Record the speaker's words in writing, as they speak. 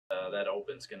that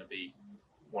Open's going to be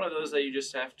one of those that you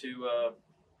just have to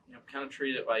kind of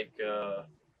treat it like a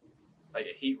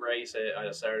heat race at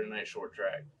a Saturday night short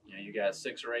track. You got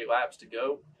 6 or 8 laps to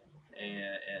go,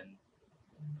 and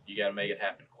you got to make it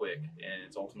happen quick, and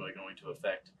it's ultimately going to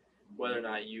affect whether or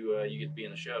not you get to be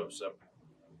in the show. So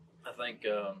I think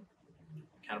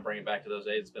kind of bring it back to those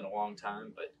days. It's been a long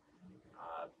time, but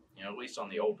at least on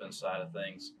the Open side of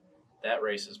things, that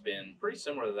race has been pretty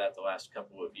similar to that the last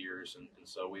couple of years, and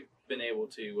so we've been able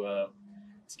to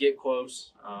get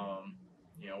close.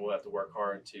 We'll have to work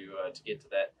hard to get to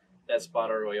that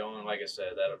spot early on. Like I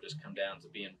said, that'll just come down to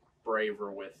being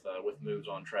braver with moves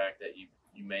on track that you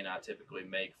may not typically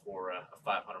make for a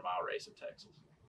 500-mile race in Texas.